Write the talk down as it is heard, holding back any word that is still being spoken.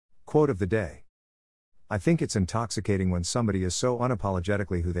Quote of the day. I think it's intoxicating when somebody is so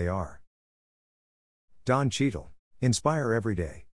unapologetically who they are. Don Cheadle. Inspire every day.